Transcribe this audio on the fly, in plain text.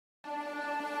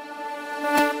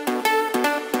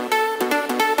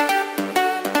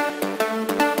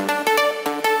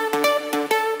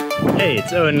Hey,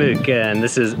 it's Owen Luke and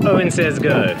this is Owen Says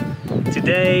Go.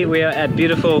 Today we are at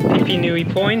beautiful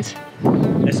Pipinui Point,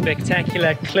 a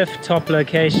spectacular cliff-top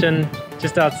location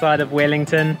just outside of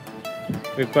Wellington.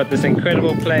 We've got this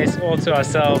incredible place all to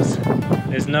ourselves.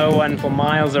 There's no one for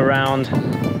miles around.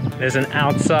 There's an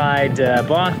outside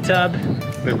bathtub.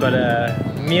 We've got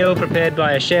a meal prepared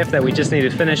by a chef that we just need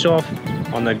to finish off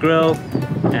on the grill,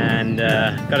 and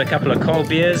got a couple of cold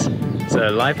beers, so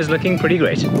life is looking pretty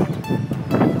great.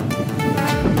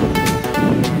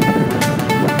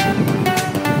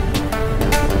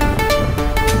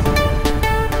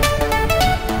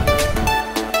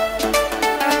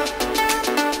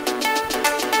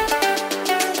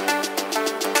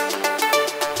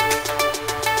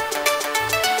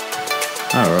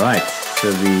 Alright, so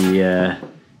the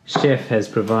chef has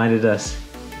provided us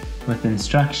with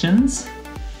instructions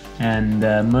and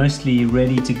mostly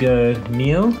ready to go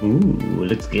meal. Ooh,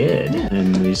 looks good.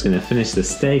 And we're just gonna finish the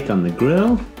steak on the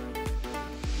grill.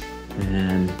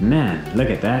 And man, look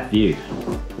at that view.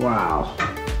 Wow.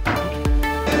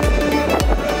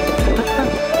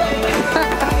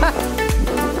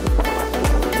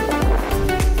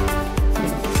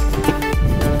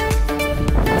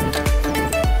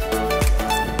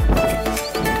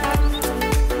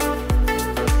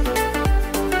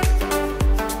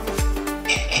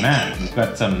 Man, we've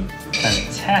got some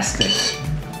fantastic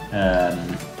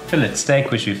fillet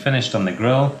steak which we finished on the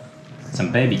grill,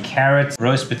 some baby carrots,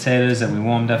 roast potatoes that we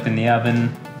warmed up in the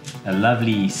oven, a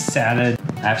lovely salad.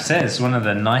 I have to say it's one of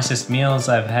the nicest meals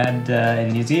I've had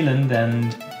in New Zealand,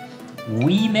 and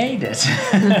we made it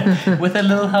with a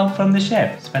little help from the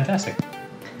chef. It's fantastic.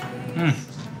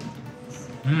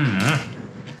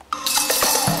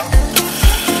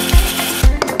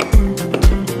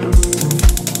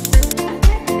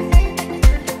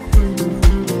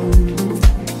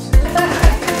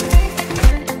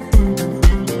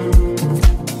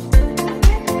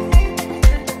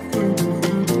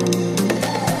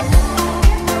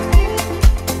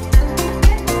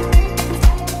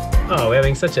 Oh, we're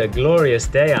having such a glorious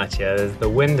day out here. The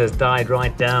wind has died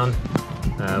right down.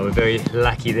 We're very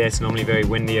lucky there. It's normally very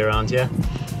windy around here.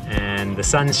 And the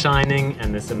sun's shining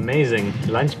and this amazing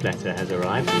lunch platter has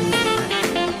arrived.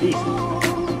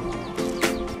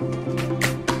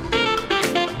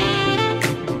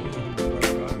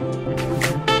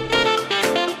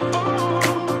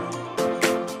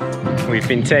 We've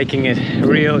been taking it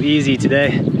real easy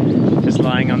today. Just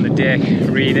lying on the deck,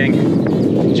 reading,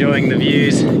 enjoying the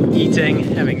views, eating,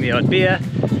 having the odd beer,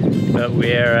 but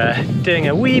we're doing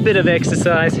a wee bit of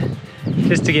exercise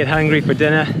just to get hungry for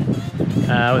dinner.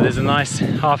 There's a nice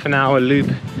half-an-hour loop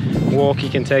walk you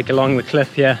can take along the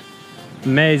cliff here.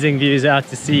 Amazing views out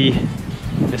to sea.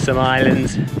 There's some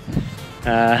islands.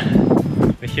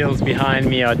 The hills behind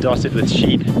me are dotted with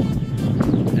sheep,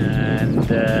 and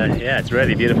yeah, it's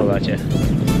really beautiful out here.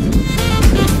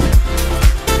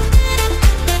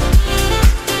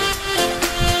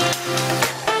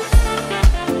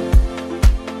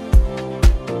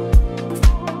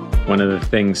 One of the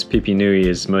things Pipinui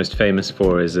is most famous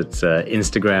for is its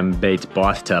Instagram bait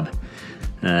bathtub.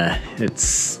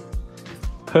 It's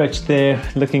perched there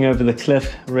looking over the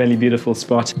cliff, really beautiful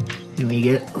spot. Here we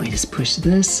go, we just push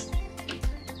this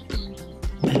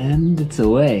and it's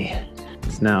away.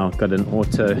 It's now got an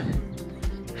auto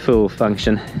full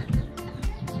function.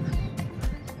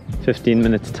 15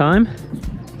 minutes time,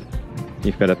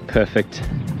 you've got a perfect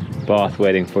bath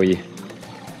waiting for you.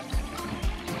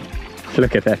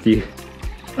 Look at that view.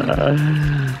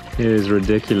 It is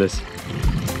ridiculous.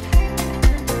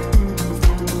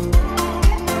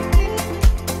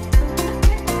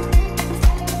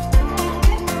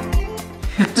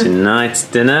 Tonight's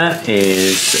dinner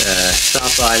is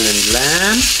South Island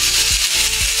lamb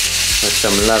with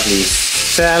some lovely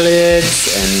salads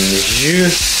and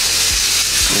jus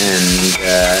and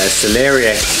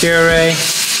celeriac puree.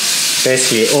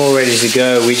 Basically all ready to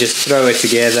go. We just throw it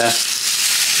together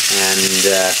and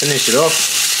finish it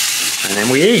off, and then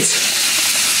we eat.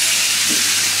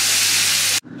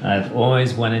 I've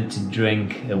always wanted to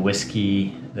drink a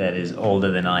whiskey that is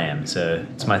older than I am, so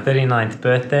it's my 39th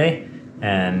birthday,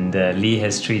 and Lee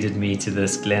has treated me to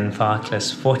this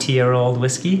Glenfarclas 40-year-old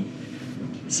whiskey.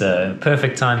 So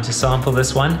perfect time to sample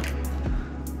this one.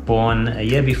 Born a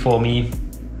year before me.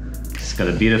 It's got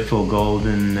a beautiful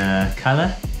golden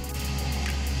color.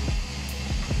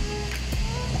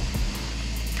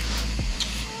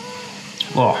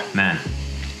 Oh man,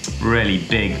 really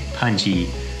big, punchy,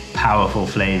 powerful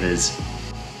flavors.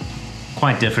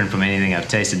 Quite different from anything I've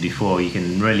tasted before. You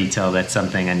can really tell that's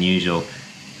something unusual.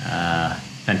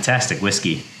 Fantastic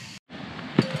whiskey.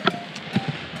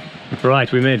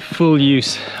 Right, we made full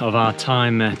use of our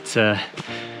time at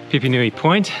Pipinui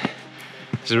Point.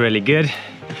 It was really good.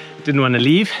 Didn't want to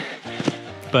leave,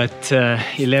 but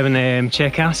 11 AM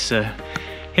checkout, so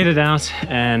headed out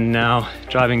and now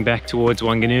driving back towards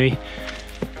Wanganui.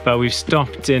 But we've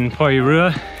stopped in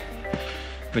Porirua,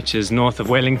 which is north of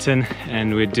Wellington,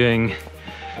 and we're doing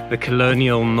the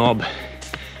Colonial Knob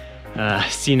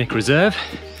Scenic Reserve,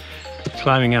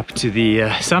 climbing up to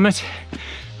the summit,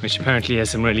 which apparently has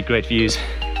some really great views.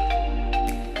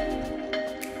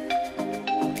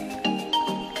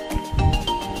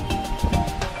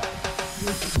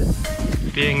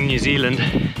 Being in New Zealand,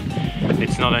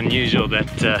 it's not unusual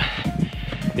that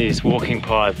these walking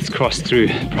paths cross through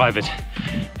private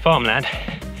farmland.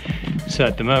 So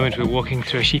at the moment we're walking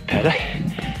through a sheep paddock,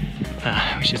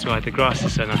 which is why the grass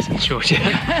is so nice and short here.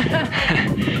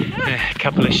 A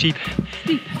couple of sheep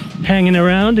hanging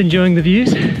around enjoying the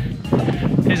views.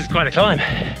 This is quite a climb.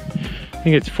 I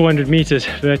think it's 400 meters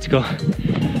vertical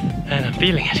and I'm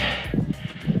feeling it.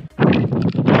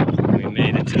 We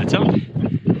made it to the top.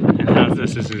 And how's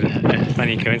this? This is a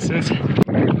funny coincidence.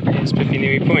 Here's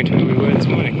Pipinui Point where we were this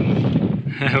morning.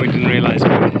 We didn't realize we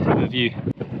had the view.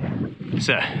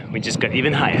 So we just got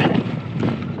even higher.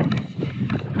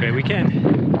 Great weekend,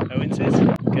 Owen says.